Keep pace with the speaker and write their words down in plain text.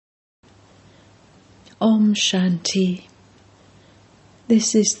Om Shanti.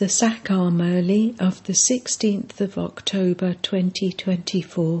 This is the Sakar Murli of the 16th of October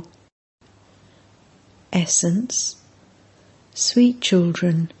 2024. Essence. Sweet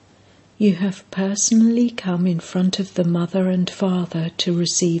children, you have personally come in front of the Mother and Father to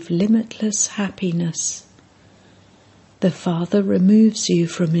receive limitless happiness. The Father removes you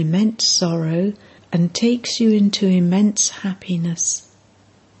from immense sorrow and takes you into immense happiness.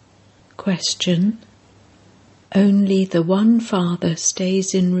 Question. Only the one Father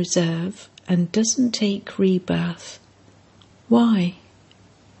stays in reserve and doesn't take rebirth. Why?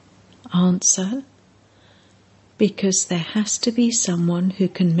 Answer. Because there has to be someone who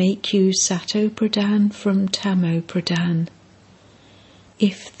can make you Sato Pradhan from Tamo Pradhan.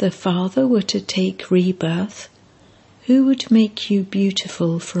 If the Father were to take rebirth, who would make you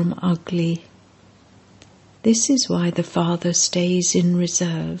beautiful from ugly? This is why the Father stays in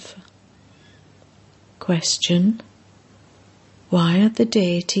reserve. Question. Why are the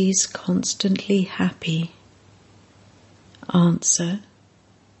deities constantly happy? Answer.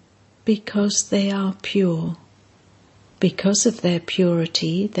 Because they are pure. Because of their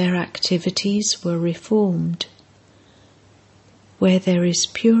purity, their activities were reformed. Where there is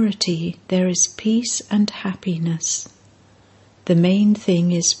purity, there is peace and happiness. The main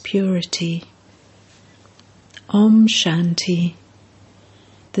thing is purity. Om Shanti.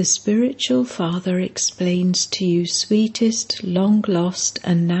 The spiritual Father explains to you, sweetest, long-lost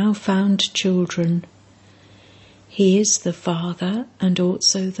and now found children. He is the Father and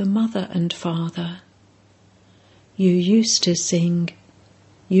also the Mother and Father. You used to sing,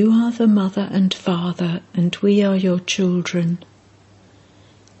 "You are the Mother and Father and we are your children."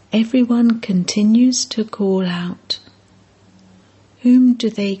 Everyone continues to call out. Whom do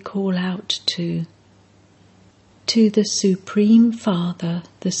they call out to? To the Supreme Father,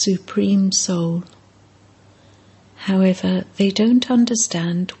 the Supreme Soul. However, they don't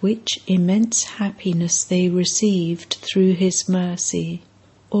understand which immense happiness they received through His mercy,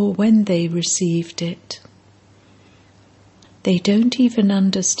 or when they received it. They don't even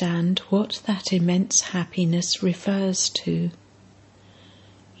understand what that immense happiness refers to.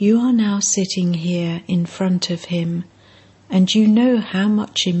 You are now sitting here in front of Him, and you know how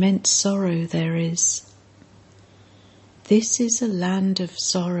much immense sorrow there is. This is a land of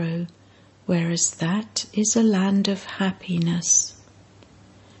sorrow, whereas that is a land of happiness.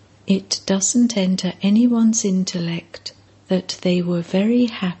 It doesn't enter anyone's intellect that they were very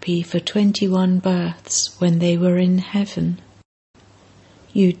happy for 21 births when they were in heaven.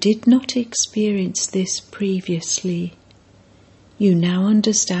 You did not experience this previously. You now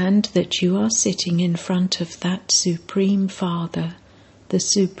understand that you are sitting in front of that Supreme Father, the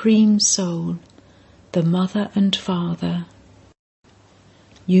Supreme Soul, the Mother and Father.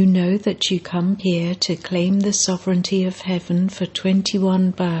 You know that you come here to claim the sovereignty of heaven for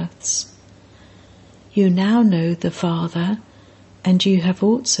 21 births. You now know the Father, and you have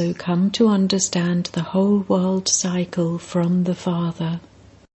also come to understand the whole world cycle from the Father.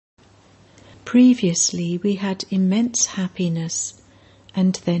 Previously we had immense happiness,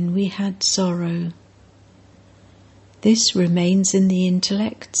 and then we had sorrow. This remains in the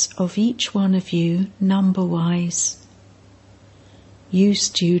intellects of each one of you number-wise. You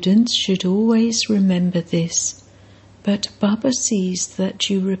students should always remember this, but Baba sees that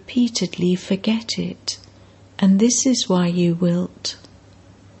you repeatedly forget it, and this is why you wilt.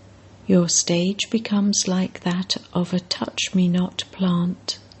 Your stage becomes like that of a touch-me-not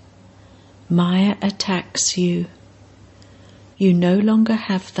plant. Maya attacks you. You no longer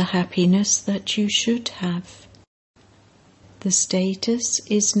have the happiness that you should have. The status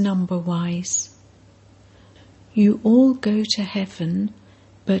is number-wise. You all go to heaven,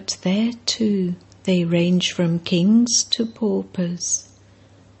 but there too they range from kings to paupers.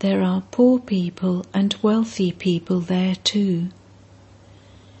 There are poor people and wealthy people there too.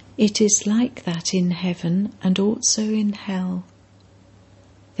 It is like that in heaven and also in hell.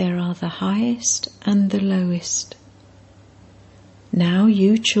 There are the highest and the lowest. Now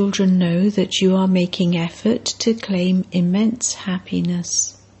you children know that you are making effort to claim immense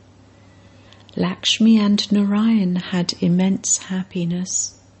happiness. Lakshmi and Narayan had immense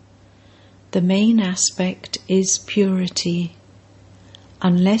happiness. The main aspect is purity.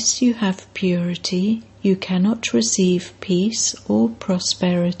 Unless you have purity, you cannot receive peace or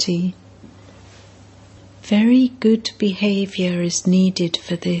prosperity. Very good behavior is needed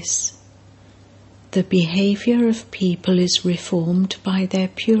for this. The behavior of people is reformed by their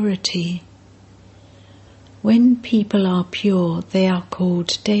purity. When people are pure, they are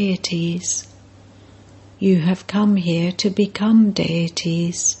called deities. You have come here to become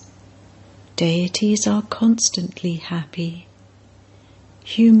deities. Deities are constantly happy.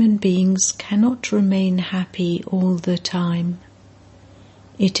 Human beings cannot remain happy all the time.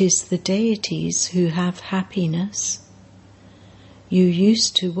 It is the deities who have happiness. You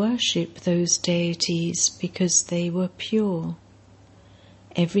used to worship those deities because they were pure.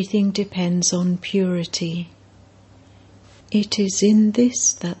 Everything depends on purity. It is in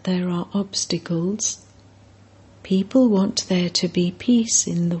this that there are obstacles. People want there to be peace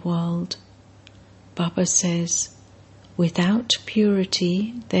in the world. Baba says, without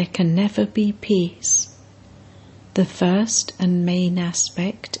purity there can never be peace. The first and main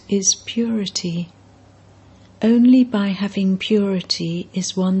aspect is purity. Only by having purity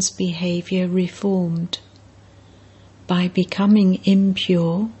is one's behavior reformed. By becoming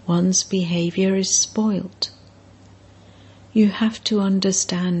impure, one's behavior is spoilt. You have to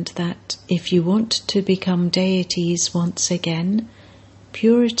understand that if you want to become deities once again,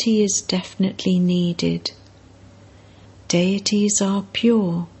 purity is definitely needed. Deities are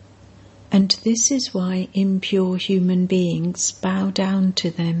pure, and this is why impure human beings bow down to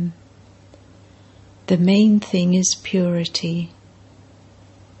them. The main thing is purity.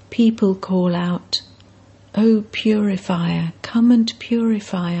 People call out, "O purifier, come and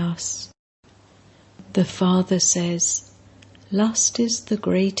purify us." The Father says, lust is the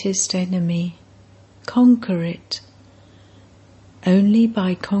greatest enemy. Conquer it. Only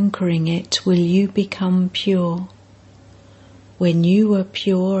by conquering it will you become pure. When you were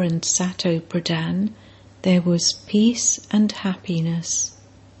pure and sato-pradhan, there was peace and happiness.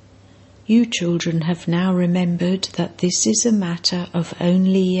 You children have now remembered that this is a matter of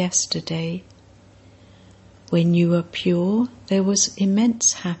only yesterday. When you were pure, there was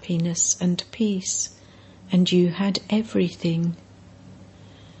immense happiness and peace, and you had everything.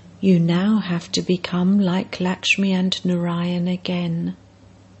 You now have to become like Lakshmi and Narayan again.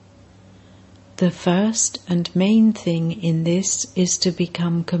 The first and main thing in this is to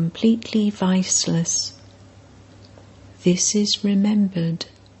become completely viceless. This is remembered.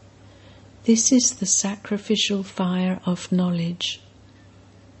 This is the sacrificial fire of knowledge.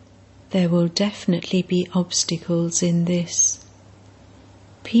 There will definitely be obstacles in this.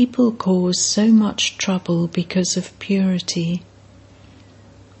 People cause so much trouble because of purity.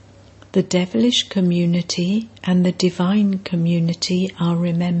 The devilish community and the divine community are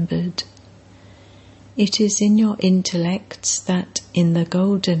remembered. It is in your intellects that in the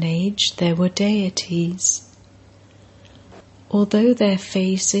Golden Age there were deities. Although their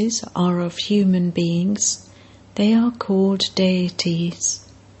faces are of human beings, they are called deities.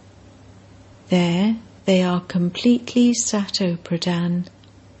 There they are completely sato-pradhan.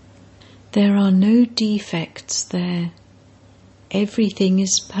 There are no defects there. Everything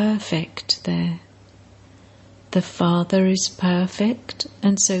is perfect there. The Father is perfect,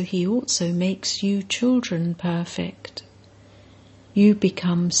 and so He also makes you children perfect. You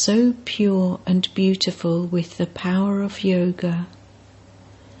become so pure and beautiful with the power of yoga.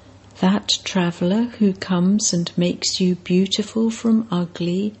 That traveller who comes and makes you beautiful from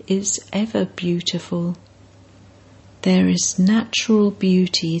ugly is ever beautiful. There is natural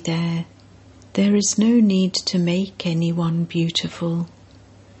beauty there. There is no need to make anyone beautiful.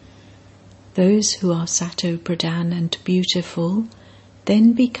 Those who are sato-pradhan and beautiful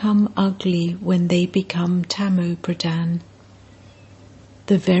then become ugly when they become tamo-pradhan.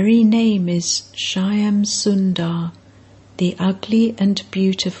 The very name is Shyam Sundar, the ugly and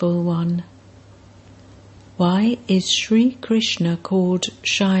beautiful one. Why is Sri Krishna called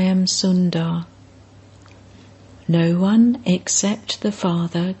Shyam Sundar? No one except the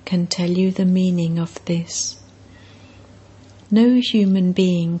Father can tell you the meaning of this. No human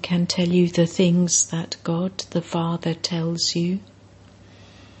being can tell you the things that God the Father tells you.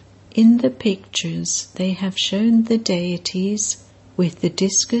 In the pictures they have shown the deities with the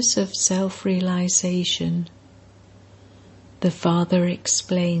discus of self-realization. The Father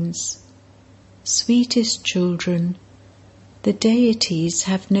explains, "Sweetest children, the deities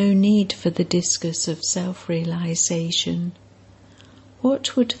have no need for the discus of self-realization.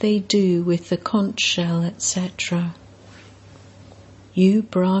 What would they do with the conch shell, etc.? You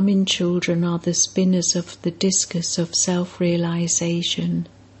Brahmin children are the spinners of the discus of self-realization.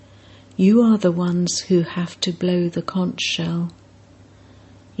 You are the ones who have to blow the conch shell.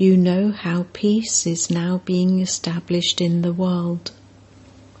 You know how peace is now being established in the world.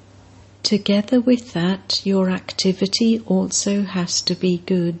 Together with that, your activity also has to be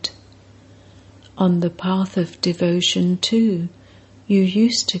good. On the path of devotion too, you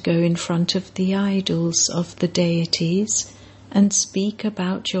used to go in front of the idols of the deities and speak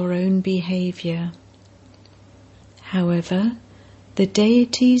about your own behavior. However, The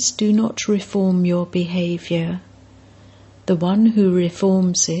deities do not reform your behavior. The one who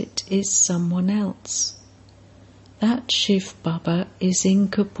reforms it is someone else. That shivbaba is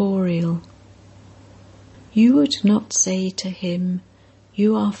incorporeal. You would not say to him,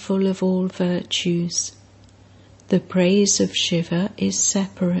 "You are full of all virtues." The praise of Shiva is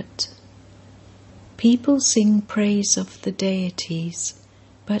separate. People sing praise of the deities,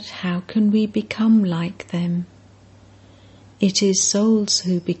 but how can we become like them? It is souls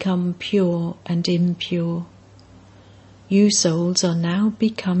who become pure and impure. You souls are now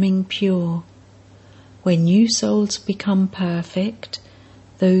becoming pure. When you souls become perfect,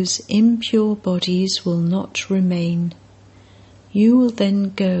 those impure bodies will not remain. You will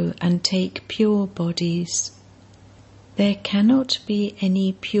then go and take pure bodies. There cannot be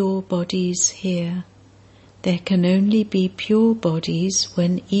any pure bodies here. There can only be pure bodies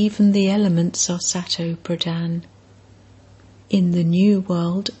when even the elements are Sato-Pradhan. In the new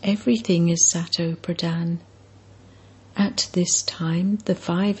world, everything is Sato-Pradhan. At this time, the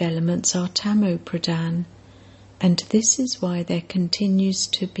 5 elements are Tamo-Pradhan, and this is why there continues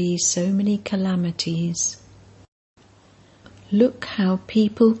to be so many calamities. Look how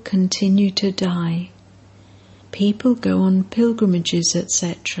people continue to die. People go on pilgrimages,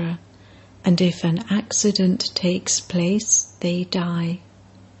 etc., and if an accident takes place, they die.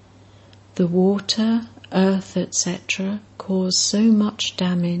 The water, earth, etc., cause so much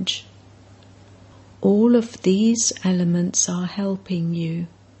damage. All of these elements are helping you.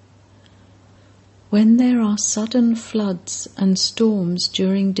 When there are sudden floods and storms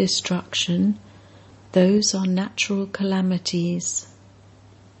during destruction, those are natural calamities.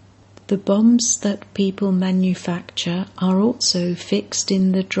 The bombs that people manufacture are also fixed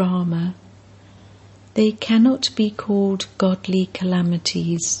in the drama. They cannot be called godly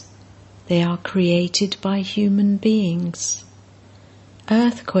calamities. They are created by human beings.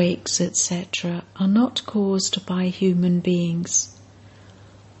 Earthquakes, etc., are not caused by human beings.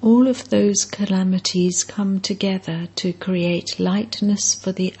 All of those calamities come together to create lightness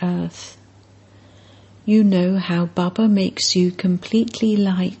for the earth. You know how Baba makes you completely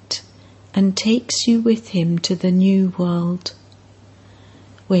light and takes you with him to the new world.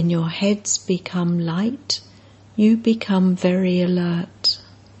 When your heads become light, you become very alert.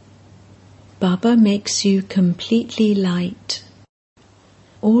 Baba makes you completely light.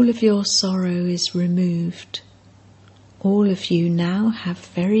 All of your sorrow is removed. All of you now have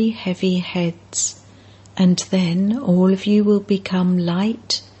very heavy heads, and then all of you will become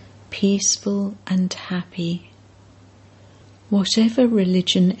light, peaceful and happy. Whatever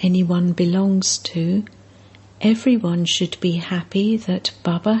religion anyone belongs to, everyone should be happy that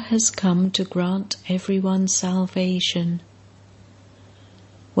Baba has come to grant everyone salvation.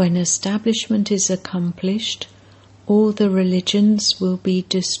 When establishment is accomplished, all the religions will be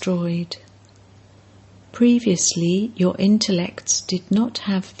destroyed. Previously, your intellects did not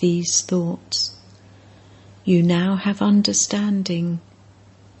have these thoughts. You now have understanding.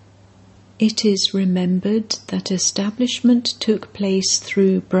 It is remembered that establishment took place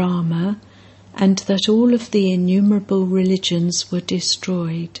through Brahma and that all of the innumerable religions were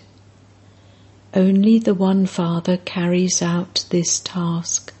destroyed. Only the One Father carries out this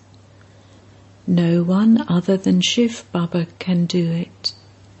task. No one other than Shivbaba can do it.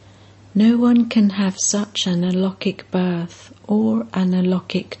 No one can have such an alokik birth or an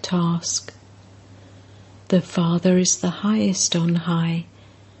alokik task. The Father is the highest on high,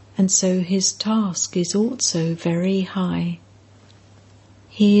 and so his task is also very high.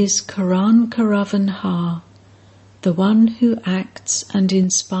 He is Karan Karavan Ha, the one who acts and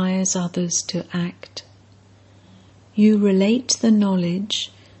inspires others to act. You relate the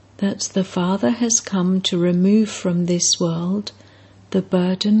knowledge that the Father has come to remove from this world the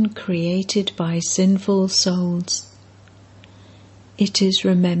burden created by sinful souls. It is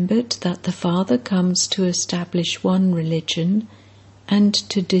remembered that the Father comes to establish one religion and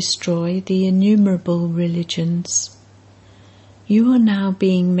to destroy the innumerable religions. You are now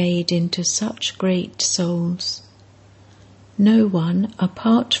being made into such great souls. No one,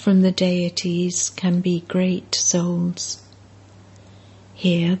 apart from the deities, can be great souls.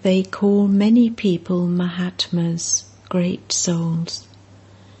 Here they call many people Mahatmas, great souls.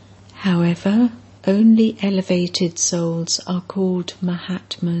 However, only elevated souls are called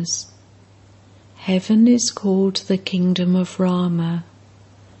Mahatmas. Heaven is called the kingdom of Rama.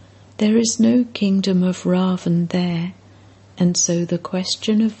 There is no kingdom of Ravan there, and so the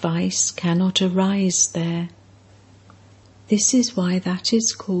question of vice cannot arise there. This is why that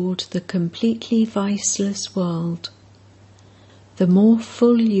is called the completely viceless world. The more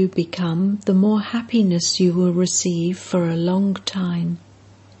full you become, the more happiness you will receive for a long time.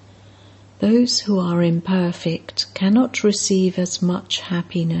 Those who are imperfect cannot receive as much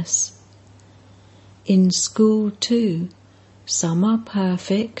happiness. In school too, some are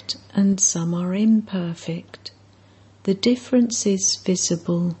perfect and some are imperfect. The difference is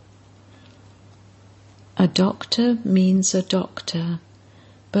visible. A doctor means a doctor,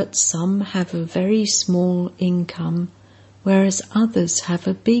 but some have a very small income, whereas others have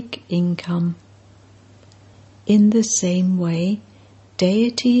a big income. In the same way,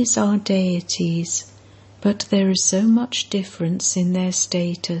 deities are deities, but there is so much difference in their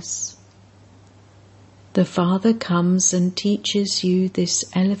status. The Father comes and teaches you this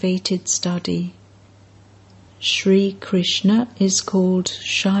elevated study. Sri Krishna is called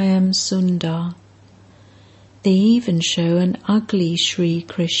Shyam Sundar. They even show an ugly Sri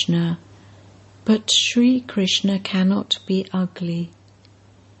Krishna, but Sri Krishna cannot be ugly.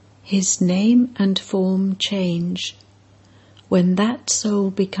 His name and form change. When that soul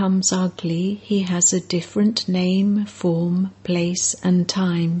becomes ugly, he has a different name, form, place and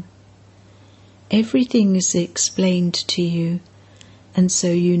time. Everything is explained to you, and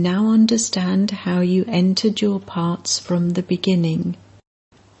so you now understand how you entered your parts from the beginning.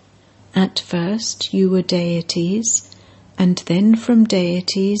 At first you were deities, and then from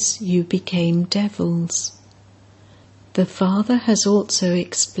deities you became devils. The Father has also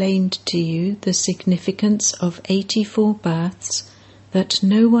explained to you the significance of 84 births that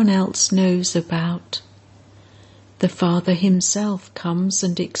no one else knows about. The Father himself comes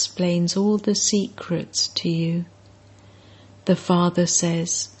and explains all the secrets to you. The Father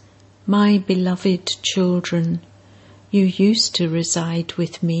says, "My beloved children, you used to reside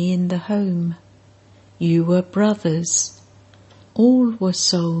with me in the home. You were brothers. All were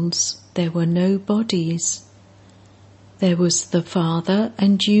souls, there were no bodies. There was the Father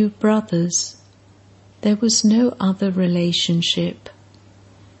and you brothers. There was no other relationship.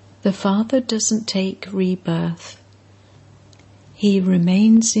 The Father doesn't take rebirth. He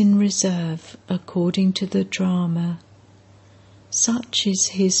remains in reserve according to the drama. Such is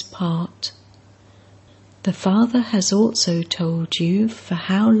his part. The Father has also told you for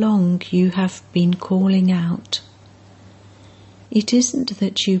how long you have been calling out. It isn't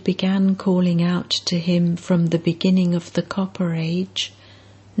that you began calling out to him from the beginning of the Copper Age.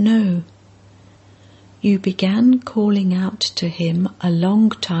 No. You began calling out to him a long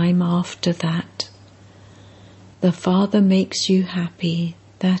time after that. The Father makes you happy,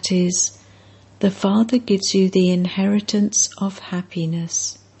 that is, the Father gives you the inheritance of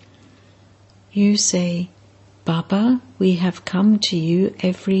happiness. You say, "Baba, we have come to you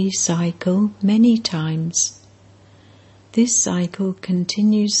every cycle many times." This cycle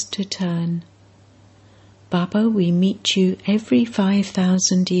continues to turn. "Baba, we meet you every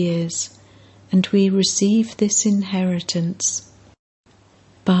 5,000 years, and we receive this inheritance."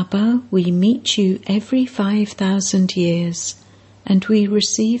 "Baba, we meet you every 5,000 years, and we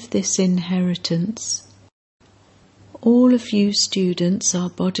receive this inheritance." All of you students are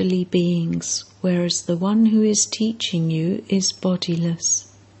bodily beings, whereas the one who is teaching you is bodiless.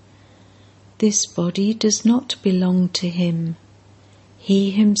 This body does not belong to him. He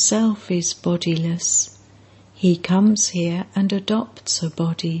himself is bodiless. He comes here and adopts a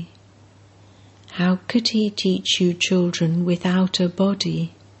body. How could he teach you children without a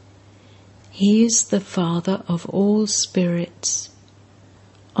body? He is the Father of all spirits.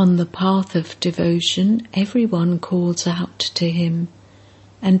 On the path of devotion, everyone calls out to him,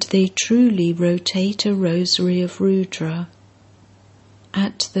 and they truly rotate a rosary of Rudra.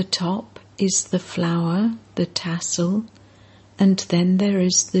 At the top is the flower, the tassel, and then there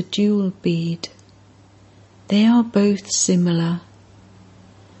is the jewel bead. They are both similar.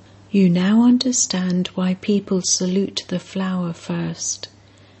 You now understand why people salute the flower first,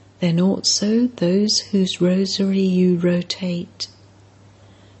 then also those whose rosary you rotate.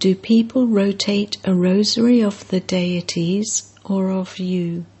 Do people rotate a rosary of the deities or of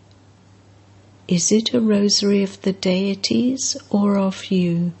you? Is it a rosary of the deities or of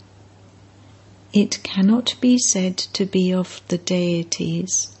you? It cannot be said to be of the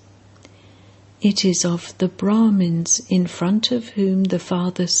deities. It is of the Brahmins in front of whom the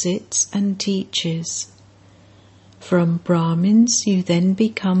Father sits and teaches. From Brahmins you then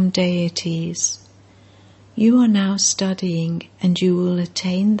become deities. You are now studying, and you will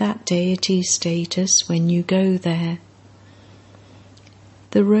attain that deity status when you go there.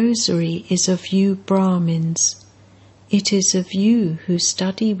 The rosary is of you Brahmins. It is of you who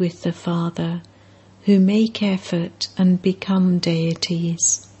study with the Father, who make effort and become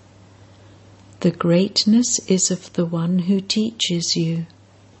deities. The greatness is of the one who teaches you.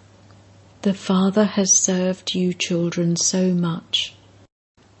 The Father has served you children so much.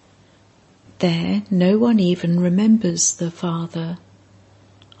 There, no one even remembers the Father.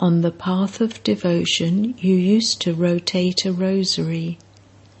 On the path of devotion, you used to rotate a rosary.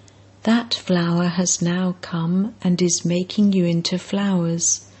 That flower has now come and is making you into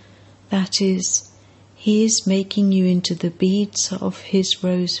flowers. That is, he is making you into the beads of his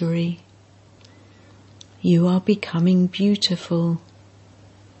rosary. You are becoming beautiful.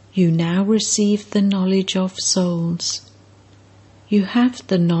 You now receive the knowledge of souls. You have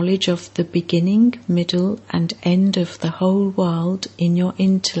the knowledge of the beginning, middle, and end of the whole world in your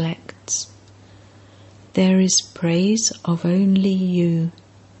intellects. There is praise of only you.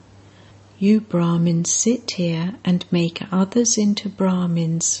 You Brahmins sit here and make others into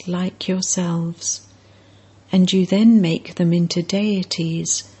Brahmins like yourselves, and you then make them into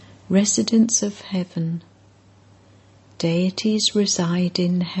deities, residents of heaven. Deities reside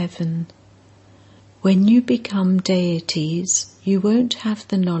in heaven. When you become deities, you won't have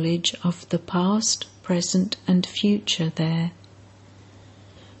the knowledge of the past, present, and future there.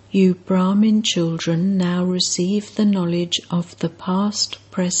 You Brahmin children now receive the knowledge of the past,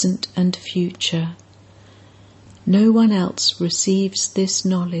 present, and future. No one else receives this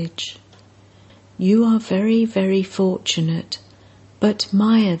knowledge. You are very, very fortunate, but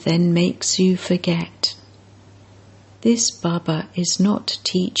Maya then makes you forget. This Baba is not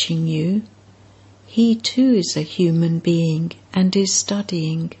teaching you. He too is a human being and is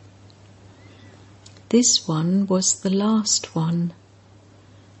studying. This one was the last one.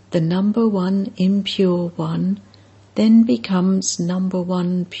 The number one impure one then becomes number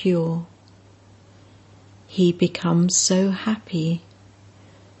one pure. He becomes so happy.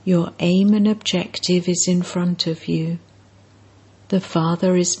 Your aim and objective is in front of you. The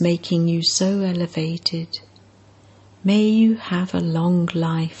Father is making you so elevated. May you have a long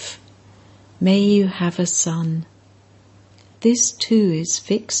life. May you have a son. This too is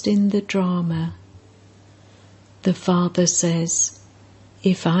fixed in the drama. The Father says,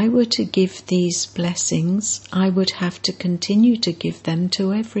 if I were to give these blessings, I would have to continue to give them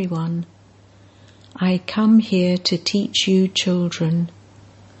to everyone. I come here to teach you children.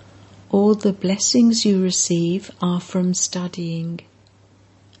 All the blessings you receive are from studying.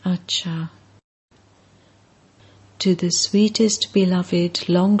 Acha. To the sweetest beloved,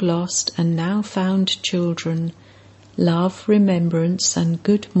 long lost and now found children, love, remembrance and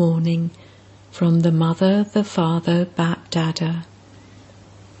good morning from the Mother, the Father, BapDada.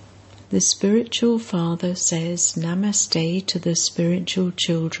 The spiritual father says Namaste to the spiritual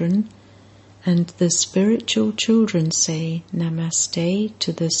children, and the spiritual children say Namaste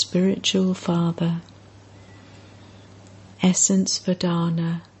to the spiritual father. Essence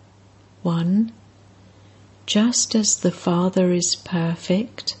Vedana 1. Just as the Father is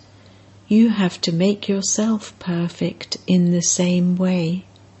perfect, you have to make yourself perfect in the same way.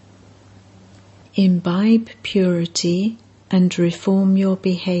 Imbibe purity and reform your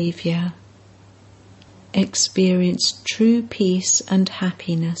behavior. Experience true peace and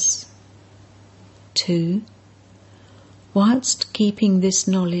happiness. 2. Whilst keeping this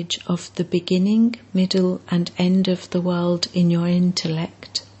knowledge of the beginning, middle and end of the world in your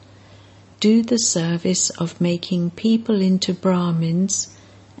intellect, do the service of making people into Brahmins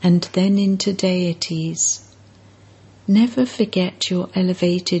and then into deities. Never forget your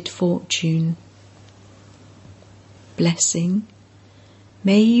elevated fortune. Blessing.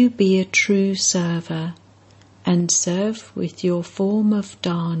 May you be a true server and serve with your form of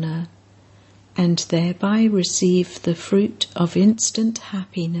dana, and thereby receive the fruit of instant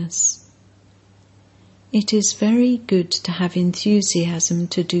happiness. It is very good to have enthusiasm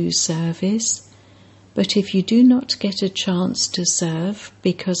to do service, but if you do not get a chance to serve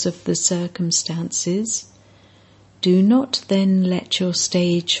because of the circumstances, do not then let your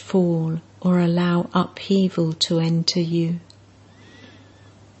stage fall or allow upheaval to enter you.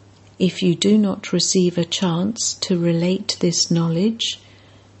 If you do not receive a chance to relate this knowledge,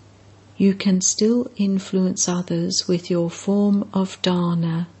 you can still influence others with your form of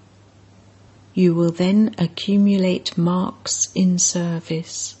dana. You will then accumulate marks in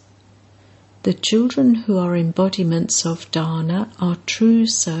service. The children who are embodiments of dana are true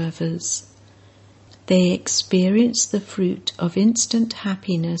servers. They experience the fruit of instant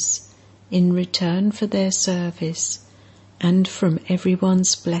happiness in return for their service and from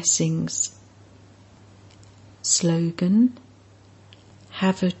everyone's blessings. Slogan: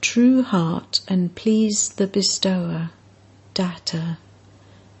 have a true heart and please the bestower, Datta,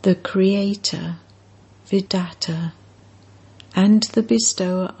 the Creator, Vidatta. and the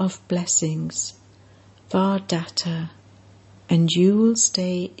bestower of blessings, BapDada, and you will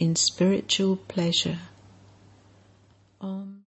stay in spiritual pleasure.